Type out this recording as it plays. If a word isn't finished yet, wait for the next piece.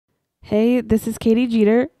Hey, this is Katy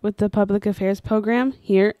Jeter with the Public Affairs program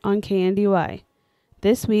here on KNDY.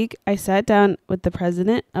 This week, I sat down with the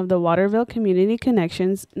president of the Waterville Community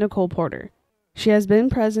Connections, Nicole Porter. She has been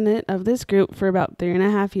president of this group for about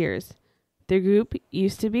 3.5 years. The group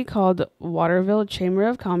used to be called Waterville Chamber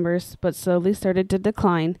of Commerce, but slowly started to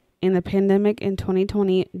decline, and the pandemic in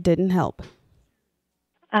 2020 didn't help.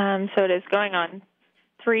 So it is going on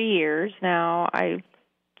 3 years now. I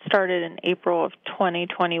started in April of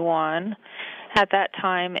 2021. At that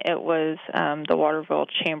time, it was the Waterville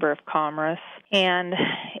Chamber of Commerce, and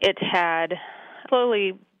it had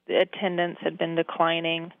slowly, the attendance had been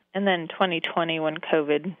declining, and then 2020, when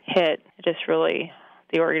COVID hit,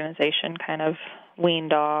 the organization kind of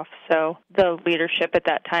weaned off. So the leadership at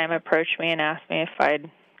that time approached me and asked me if I'd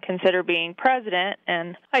consider being president,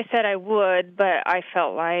 and I said I would, but I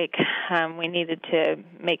felt like we needed to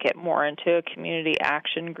make it more into a community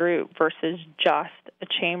action group versus just a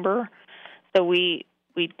chamber. So we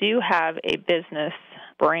do have a business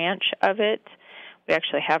branch of it. We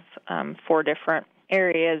actually have 4 different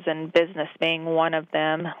areas, and business being one of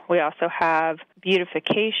them. We also have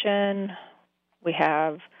beautification, we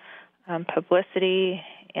have publicity,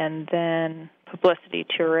 and then publicity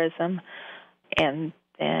tourism, and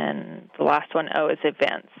then the last one, is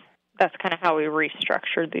events. That's kind of how we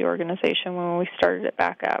restructured the organization when we started it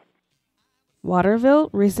back up.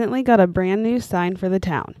 Waterville recently got a brand new sign for the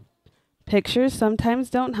town. Pictures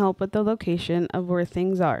sometimes don't help with the location of where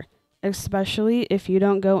things are, especially if you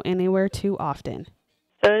don't go anywhere too often.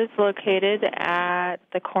 So it's located at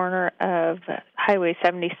the corner of Highway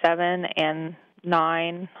 77 and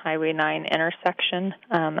Highway 9 intersection.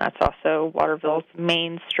 That's also Waterville's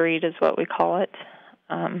Main Street is what we call it.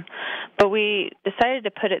 But we decided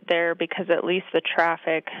to put it there because at least the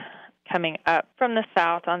traffic coming up from the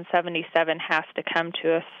south on 77 has to come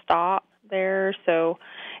to a stop there. So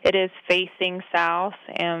it is facing south,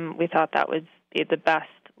 and we thought that would be the best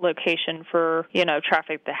location for,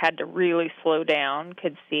 traffic that had to really slow down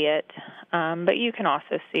could see it. But you can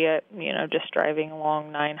also see it, just driving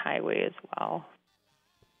along 9 Highway as well.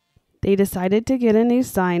 They decided to get a new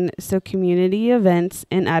sign so community events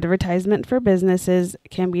and advertisement for businesses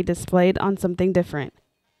can be displayed on something different.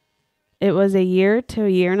 It was a 1 to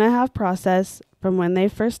 1.5 year process from when they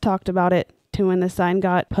first talked about it to when the sign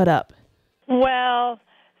got put up. Well,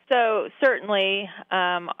 so certainly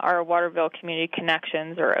our Waterville Community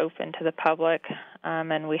Connections are open to the public,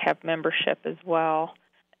 and we have membership as well.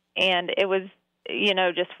 And it was,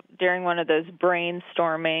 just during one of those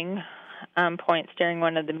brainstorming points during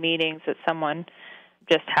one of the meetings that someone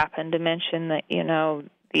just happened to mention that,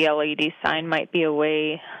 the LED sign might be a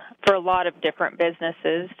way for a lot of different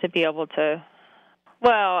businesses to be able to,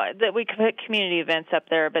 that we could put community events up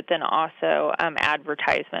there, but then also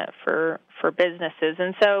advertisement for businesses.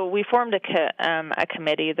 And so we formed a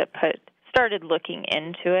committee that started looking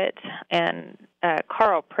into it, and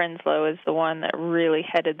Carl Prenslow is the one that really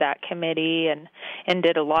headed that committee and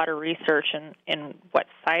did a lot of research in what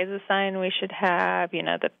size of sign we should have,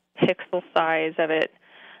 the pixel size of it,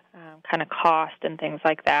 kind of cost and things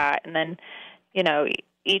like that. And then,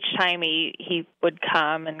 each time he would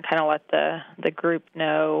come and kind of let the group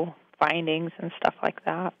know findings and stuff like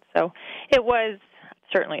that. So it was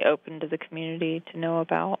certainly open to the community to know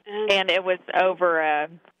about. And it was over a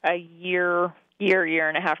year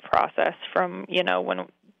and a half process from, when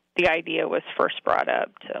the idea was first brought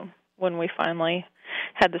up to when we finally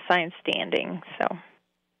had the sign standing. So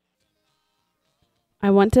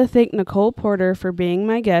I want to thank Nicole Porter for being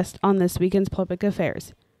my guest on this weekend's Public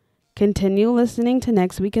Affairs. Continue listening to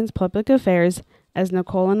next weekend's Public Affairs as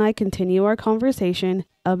Nicole and I continue our conversation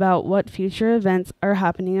about what future events are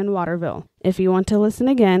happening in Waterville. If you want to listen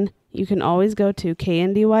again, you can always go to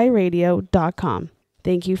kndyradio.com.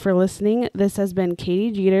 Thank you for listening. This has been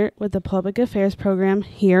Katy Jeter with the Public Affairs program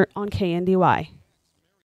here on KNDY.